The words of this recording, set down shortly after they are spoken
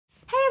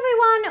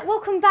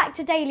welcome back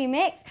to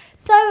DailyMix.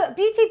 So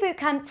Beauty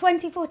Bootcamp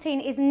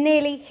 2014 is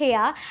nearly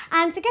here,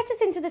 and to get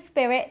us into the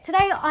spirit,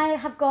 today I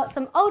have got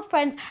some old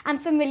friends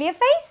and familiar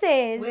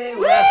faces.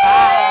 We're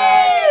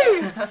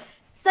back!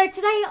 So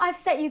today I've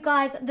set you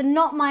guys the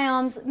Not My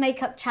Arms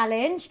makeup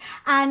challenge,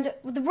 and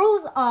the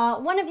rules are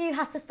one of you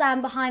has to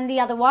stand behind the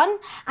other one,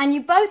 and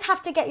you both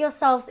have to get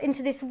yourselves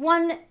into this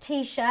one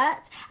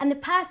t-shirt, and the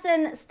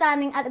person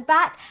standing at the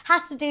back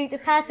has to do the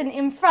person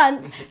in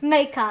front's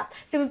makeup.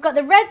 So we've got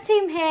the red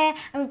team here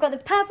and we've got the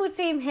purple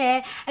team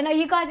here, and are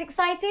you guys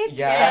excited?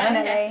 Yeah.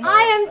 Definitely.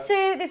 I am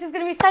too. This is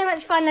going to be so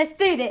much fun. Let's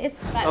do this.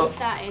 Right, we're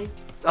starting.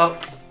 Oh.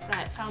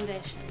 Right,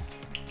 foundation.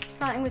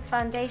 Starting with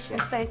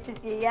foundations, both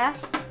of you, yeah?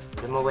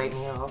 Then we'll wake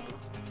me up.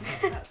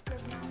 That's good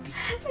now.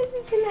 This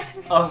is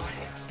hilarious. Oh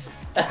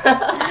my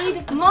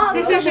god.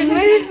 Mark's got the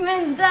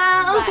movement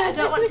down. Right, I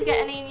don't want to get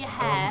any in your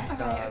hair.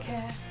 Alright,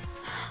 okay.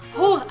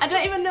 Oh, I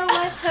don't even know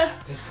where to.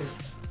 This is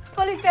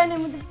Polly's going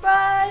in with the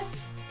brush.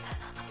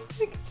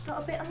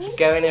 Got a bit on just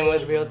going in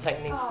with real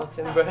techniques,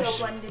 buffing brush. So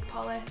blended,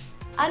 Polly.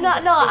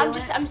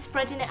 I'm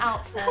spreading it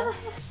out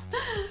first.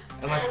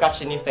 Am I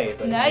scratching your face?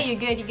 No, you're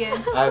good, you're good.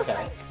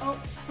 Okay. Oh, I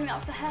think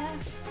that's the hair.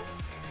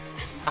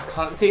 I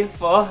can't see his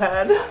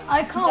forehead.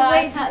 I can't No,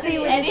 wait to can't see see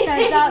what any. this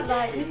turns out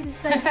like. This is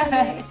so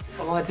funny.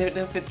 Oh, I don't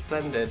know if it's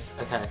blended.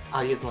 Okay,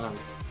 I'll use my hands.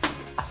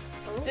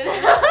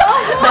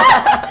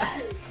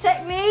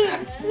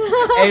 Techniques.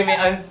 Amy,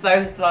 I'm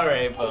so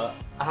sorry, but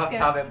I have to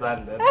have it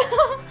blended.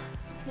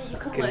 You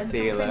could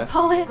Concealer.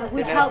 Polly. We'd don't know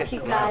if help it's you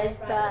blended.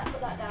 guys, but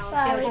Put that down.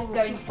 Sorry. You're just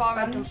going to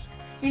forward.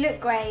 you look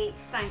great.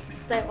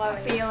 Thanks. Don't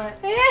worry. Feel it.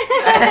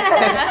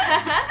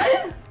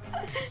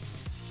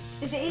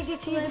 Is it easier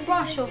to use a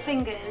brush or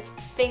fingers?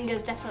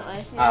 Fingers,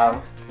 definitely.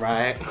 Oh,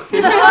 right.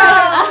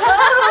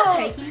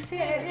 Taking two.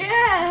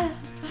 Yeah.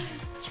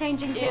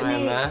 Changing Yeah. Right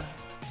technique. there.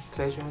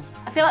 Close your eyes.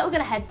 I feel like we're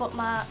gonna headbutt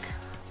Mark.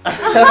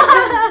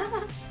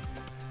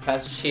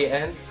 That's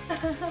cheating.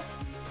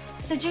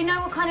 So do you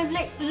know what kind of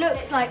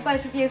looks like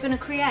both of you are going to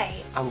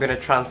create? I'm gonna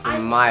transfer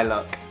my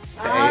look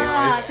to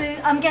Amy's. So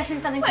I'm guessing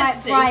something Let's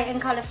quite see. bright and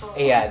colourful.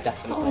 Yeah, And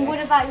definitely. what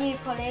about you,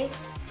 Polly?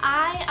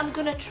 I am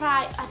gonna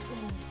try.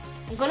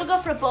 I'm gonna go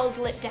for a bold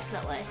lip,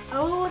 definitely,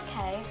 Oh,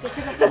 okay.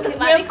 because I think it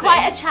might be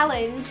quite a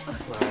challenge to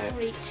Right.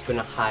 reach. I'm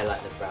gonna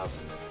highlight the brow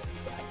bone with this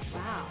side.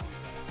 Wow.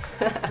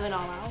 Going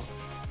all out.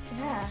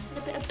 Yeah. A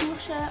bit of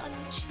blusher on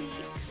your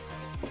cheeks.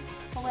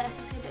 Oh wait, I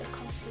can see a bit of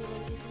concealer.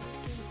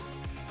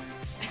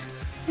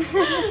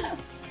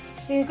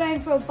 So you're going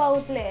for a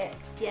bold lip.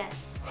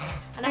 Yes.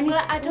 And And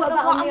I don't what know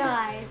about what on the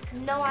I'm eyes?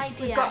 No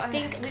idea. got I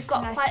think we've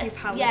got nice quite few a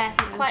palettes,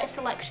 quite a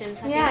selection.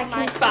 So Yeah,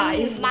 I I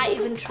think can might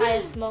even try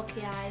a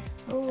smoky eye.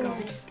 Ooh.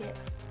 Risk it.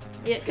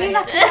 You Do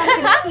like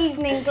excited? an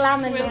evening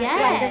glamour look, like the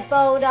Yes.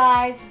 bold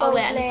eyes, bold Oh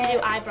wait, I need to do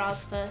lip.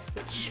 eyebrows first,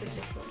 which should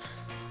be fun.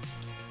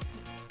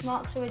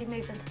 Mark's already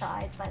moved into the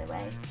eyes, by the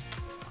way.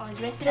 Oh, he's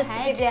racing Just to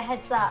ahead. give you a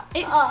heads up.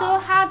 It's Oh. so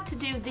hard to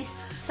do this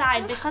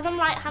side because I'm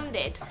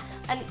right-handed,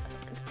 and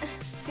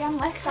See, I'm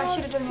left. I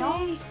should have done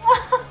yours.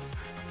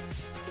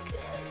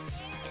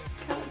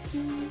 can't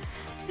see.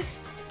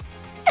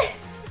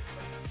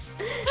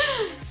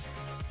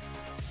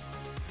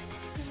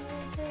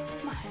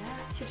 It's my hair.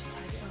 I should have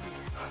tied it on.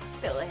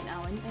 Bit late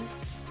now, isn't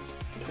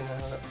it? Can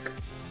I look?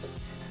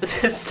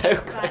 This is so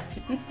close.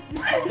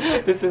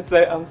 This is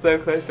so. I'm so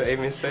close to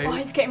Amy's face. Oh,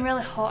 it's getting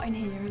really hot in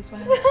here as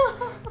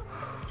well.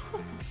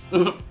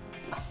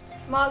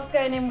 Mark's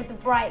going in with the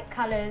bright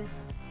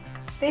colours.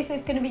 This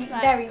is going to be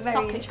Right, very, very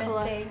socket interesting.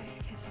 colour.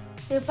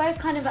 So you're both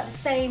kind of at the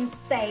same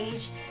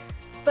stage,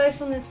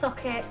 both on the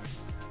socket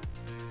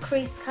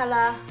crease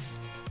colour,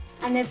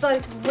 and they're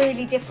both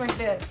really different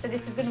looks. So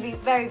this is going to be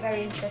very,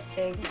 very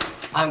interesting.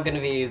 I'm gonna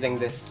be using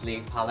this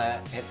sleeve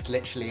palette. It's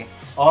literally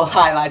all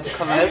highlighter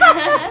colours.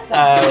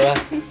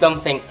 So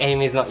something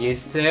Amy's not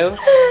used to,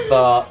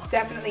 but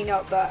Definitely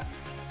not, but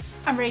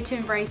I'm ready to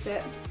embrace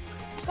it.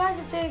 You guys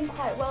are doing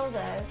quite well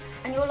though,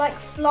 and you're like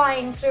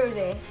flying through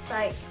this.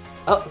 Like,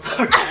 oh,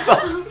 sorry.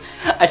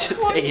 I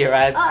just hit your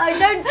head.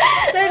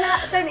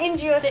 don't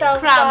injure yourselves,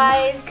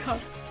 crammed. guys.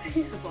 God.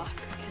 The black.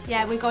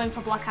 Yeah, we're going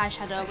for black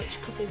eyeshadow,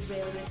 which could be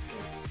really risky.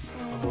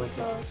 Oh my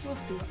God. We'll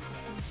see what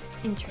happens.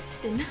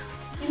 Interesting.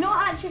 You're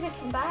not actually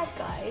looking bad,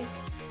 guys.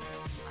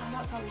 Oh,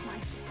 that's always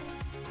nice.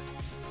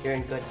 You're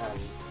in good hands.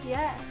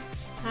 Yeah.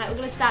 Right, we're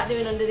gonna start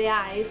doing under the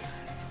eyes.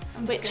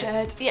 I'm Which-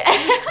 scared. Yeah.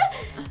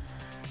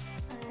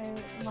 Oh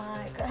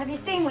my God. Have you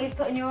seen what he's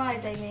put in your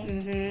eyes, Amy?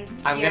 Mm-hmm.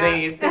 I'm gonna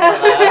use the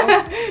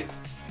colour.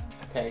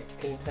 Okay,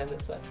 can you turn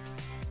this way?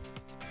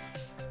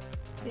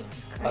 This is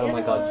crazy. Oh my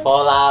God,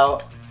 fall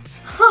out.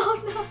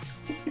 Oh no.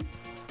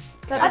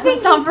 That I doesn't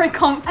think sound very I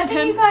confident.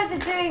 think you guys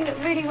are doing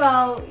really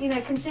well, you know,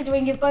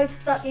 considering you're both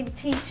stuck in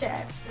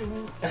t-shirts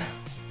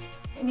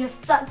and you're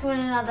stuck to one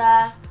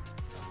another.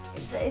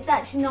 It's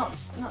actually not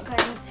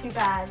going too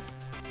bad.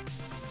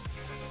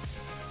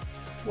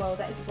 Whoa,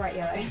 that is bright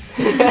yellow.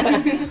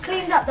 You've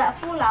cleaned up that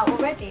fallout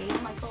already. Oh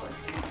my God.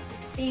 You're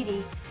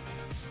speedy.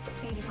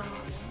 Speedy Mark.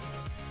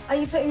 Are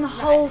you putting the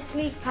whole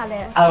sleek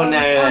palette Oh, on, no,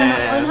 no, on, no,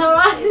 no. on her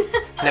eyes?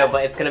 No,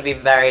 but it's gonna be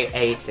very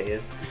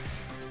 80s.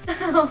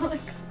 Oh my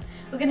god.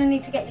 We're gonna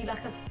need to get you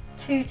like a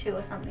tutu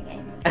or something,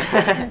 Amy.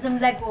 And some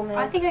leg warmers.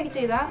 I think I could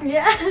do that.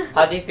 Yeah.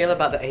 How do you feel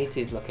about the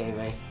 80s look,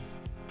 Amy?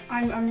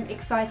 I'm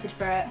excited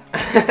for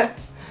it.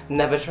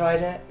 Never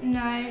tried it?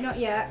 No, not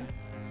yet.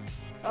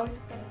 It's always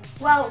good.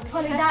 Well,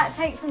 Polly, that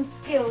takes some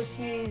skill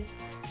to use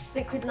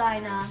liquid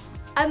liner.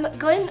 I'm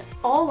going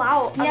all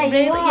out. Yeah, I'm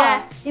really, you are.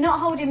 Yeah, You're not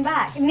holding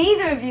back.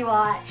 Neither of you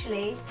are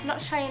actually. I'm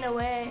not shying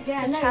away. Yeah,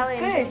 it's a no,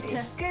 challenge. it's good.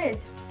 It's good.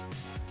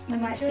 You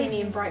might see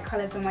me in bright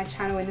colours on my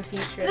channel in the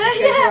future if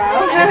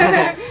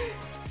Yeah. this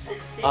goes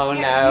well. Oh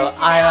no,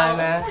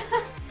 eyeliner.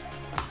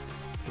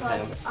 God,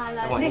 No, I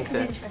eyeliner. want This you is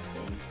to-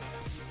 interesting.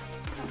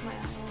 That's my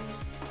eyeliner.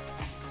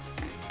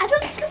 I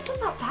don't think I've done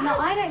that bad. No,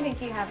 I don't think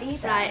you have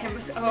either. Right.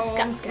 I'm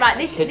scared. Right,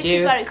 this Could is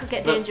you- where it could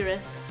get Look.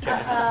 dangerous.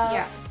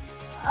 Yeah.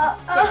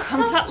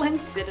 Contact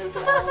lenses in as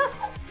well.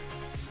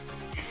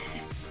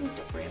 Please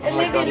stop breathing. Oh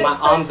my Olivia god, my looks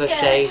so arms are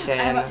scared. shaking.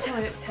 I'm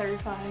actually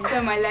terrified.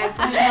 So my legs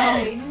are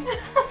shaking.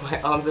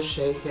 My arms are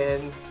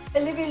shaking.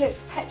 Olivia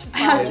looks Hey,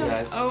 petrified.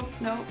 guys. Oh,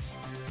 no.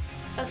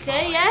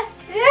 Okay, yeah.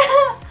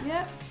 Yeah.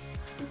 Yep.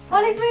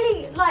 Polly's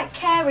really like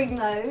caring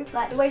though,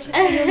 like the way she's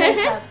doing your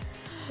makeup.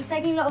 She's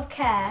taking a lot of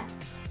care.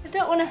 I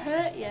don't want to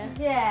hurt you.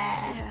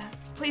 Yeah. Yeah.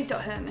 Please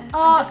don't hurt me. Oh.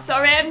 I'm just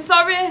sorry. I'm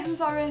sorry. I'm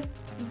sorry.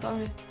 I'm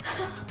sorry.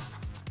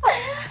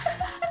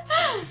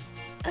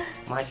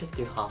 Might just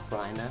do half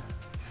liner.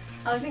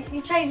 I was thinking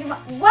you changed your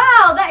mind.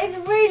 Wow, that is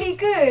really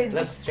good.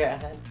 Look straight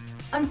ahead.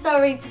 I'm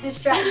sorry to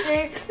distract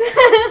you.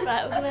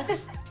 Right, we're gonna.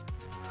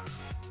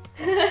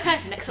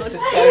 Next one.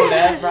 It's so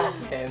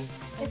nerve-wracking.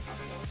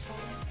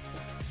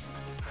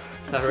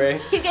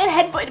 Sorry. Keep getting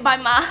headbutted by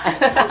Ma.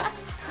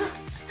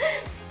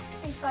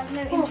 Thanks guys,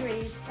 no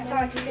injuries. I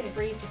thought I could get a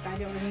breathe just now. I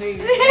don't want to move.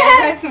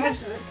 Yeah. So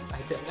much of it.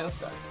 I don't know if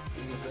that's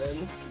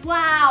even.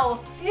 Wow.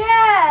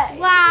 Yeah.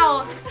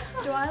 Wow.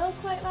 Do I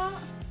look like that?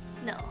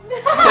 No.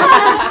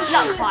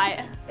 Not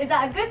quite. Is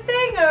that a good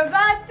thing or a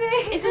bad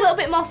thing? It's a little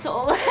bit more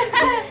subtle.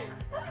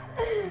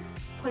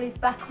 Polly's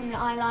back on the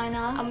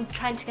eyeliner. I'm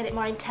trying to get it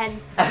more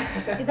intense.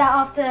 Is that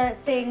after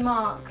seeing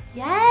Mark's?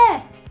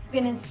 Yeah.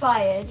 Been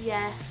inspired?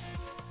 Yeah,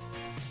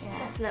 Yeah.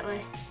 definitely.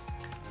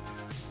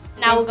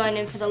 Now we're going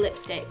in for the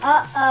lipstick.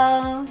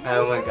 Uh-oh.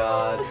 Oh my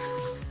god.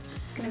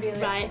 It's going to be a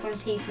Right. lipstick on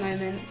teeth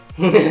moment.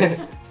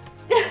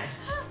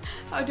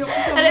 I don't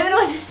even know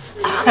what to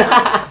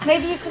start.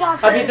 Maybe you could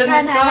ask Have her you to done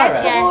turn her head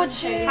mascara?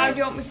 towards you. How do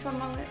you want me to on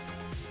my lips?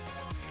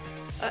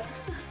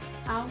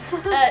 Ow.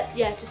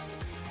 Yeah, just.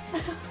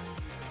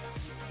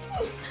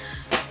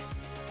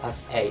 I've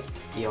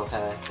ate your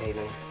hair,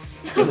 Amy.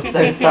 I'm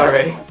so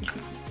sorry.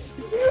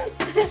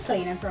 It's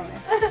clean, I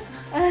promise.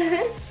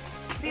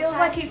 Feels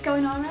like it's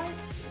going all right.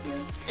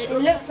 It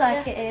looks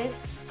like it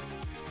is.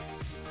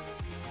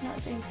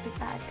 Not doing too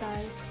bad,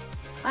 guys.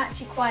 I'm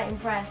actually quite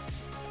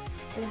impressed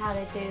with how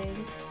they're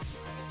doing.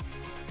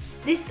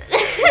 This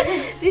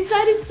this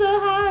side is so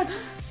hard.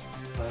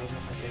 I don't know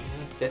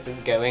if this is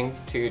going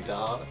too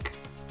dark.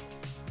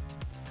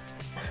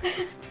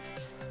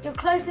 You're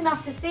close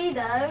enough to see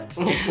though.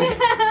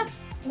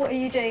 What are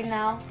you doing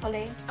now,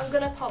 Polly? I'm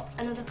gonna pop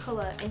another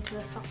colour into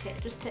the socket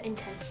just to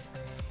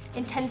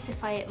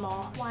intensify it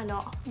more. Why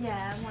not?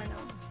 Yeah, why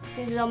not?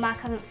 Since though Mark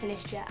hasn't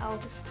finished yet, I'll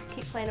just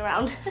keep playing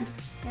around.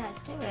 Yeah,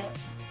 do it.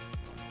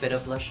 Bit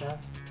of blusher.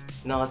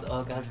 Nars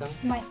Orgasm.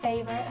 My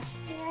favourite.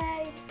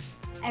 Yay.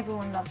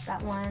 Everyone loves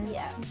that one.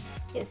 Yeah.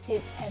 It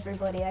suits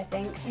everybody, I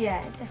think.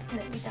 Yeah, it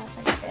definitely does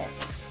like a bit.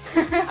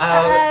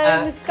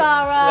 Oh,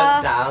 mascara.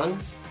 Look down.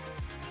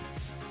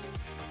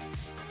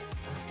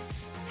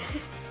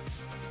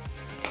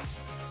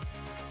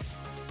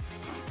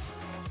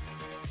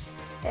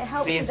 It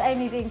helps Please. with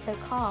Amy being so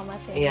calm, I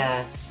think.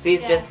 Yeah.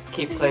 Please Yeah. just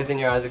keep closing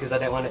your eyes because I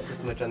don't want it to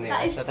smudge on the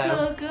That is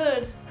eyeshadow. so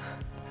good.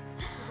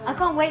 I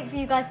can't wait for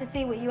you guys to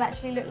see what you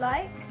actually look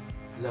like.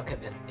 Look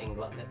at this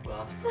Inglot lip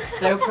gloss.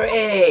 So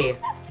pretty.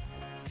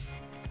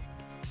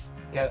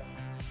 Go.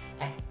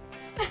 Eh.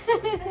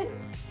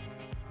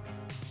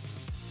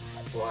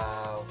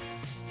 Wow.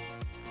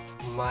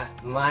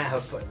 Might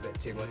have put a bit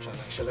too much on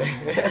actually.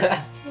 You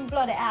can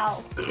blot it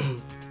out.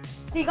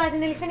 So you guys are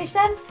nearly finished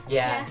then?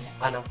 Yeah.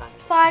 Final.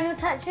 Final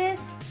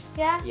touches?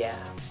 Yeah? Yeah.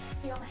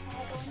 Your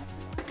hair going up.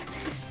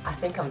 I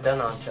think I'm done,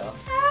 aren't you?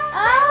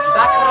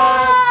 Ah!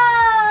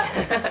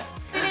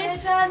 They're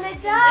done, they're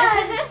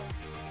done!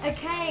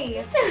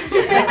 Okay.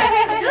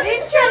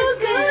 This is so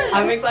good!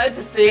 I'm excited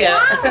to see it. I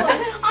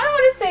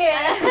want to see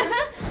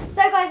it!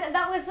 So guys,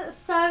 that was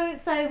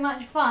so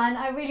much fun.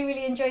 I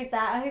really enjoyed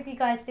that. I hope you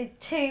guys did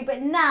too.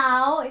 But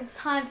now it's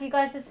time for you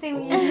guys to see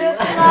what you look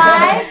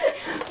like.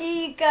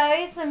 Here you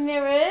go, some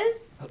mirrors.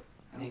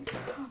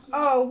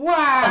 Oh,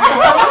 wow.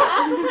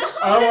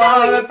 Oh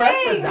wow, I'm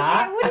impressed with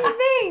that. What do you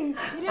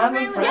think? I'm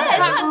impressed. Yeah, it's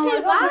not Oh too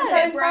my God, bad.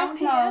 it's so brown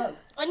here.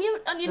 On your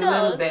It's a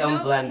little nose. bit no?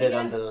 unblended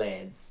on the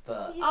lids,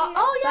 but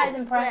Oh yeah, That is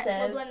impressive.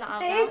 We'll blend that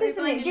out It now. is, isn't it?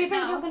 blended Do you it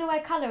think now. you're going to wear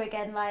colour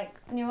again, like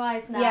on your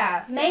eyes now?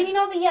 Yeah, maybe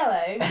not the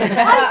yellow, but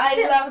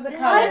I love the I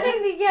colour.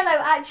 think the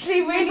yellow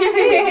actually really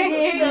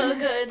suits you. So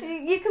good.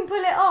 You can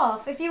pull it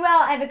off if you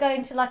are ever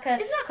going to like a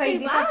It's not too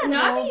crazy bad. festival.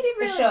 No, I think you did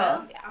For really sure.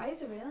 well. The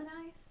eyes are really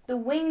nice. The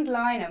winged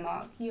liner,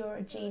 Mark. You're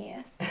a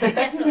genius.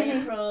 Definitely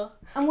a pro.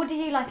 And what do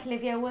you like,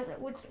 Olivia?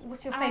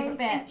 What's your favourite I bit?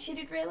 think she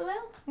did really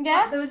well.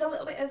 Yeah? There was a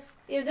little bit of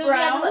We had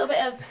a little bit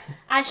of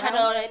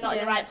eyeshadow not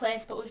in the right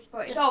place, but we've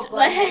it's just all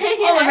blended.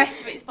 All the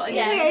rest of it's blended.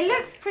 Yeah, it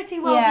looks pretty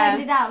well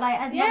blended out, like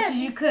as much as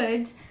you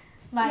could.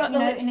 Like, got you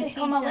the know, in a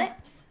lipstick on my t-shirt.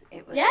 lips.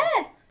 It was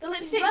the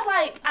lipstick's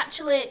like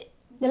actually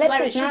The where it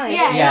lipstick's should nice. be.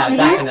 Yeah, Yeah, you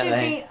definitely. should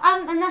be,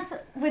 and that's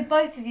with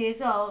both of you as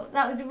well.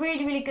 That was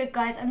really, really good,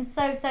 guys. I'm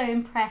so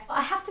impressed.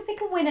 I have to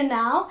pick a winner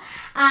now,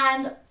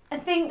 and I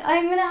think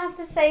I'm gonna have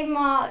to say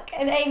Mark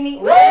and Amy.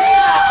 Only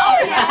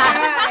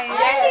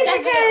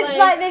because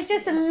like there's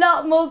just a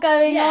lot more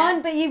going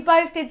on, but you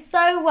both did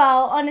so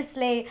well.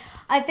 Honestly,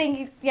 I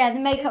think the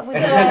makeup was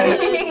good.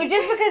 But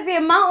just because the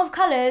amount of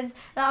colours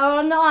that are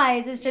on the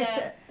eyes is just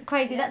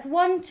crazy. That's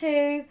 1,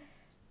 2,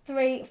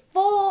 3,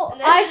 4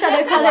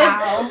 eyeshadow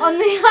colours on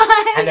the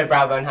eyes. And a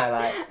brow bone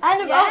highlight.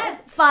 And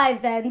it's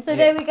 5 then. So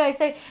there we go.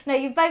 So no,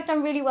 you've both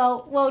done really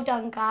well. Well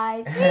done,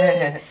 guys.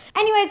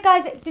 Anyways,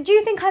 guys, did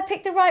you think I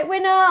picked the right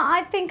winner?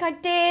 I think I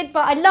did,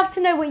 but I'd love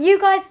to know what you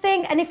guys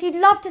think. And if you'd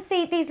love to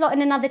see these lot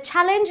in another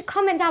challenge,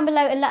 comment down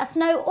below and let us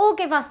know, or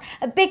give us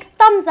a big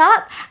thumbs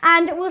up.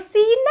 And we'll see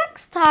you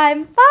next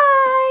time.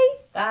 Bye.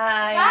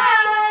 Bye.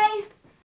 Bye.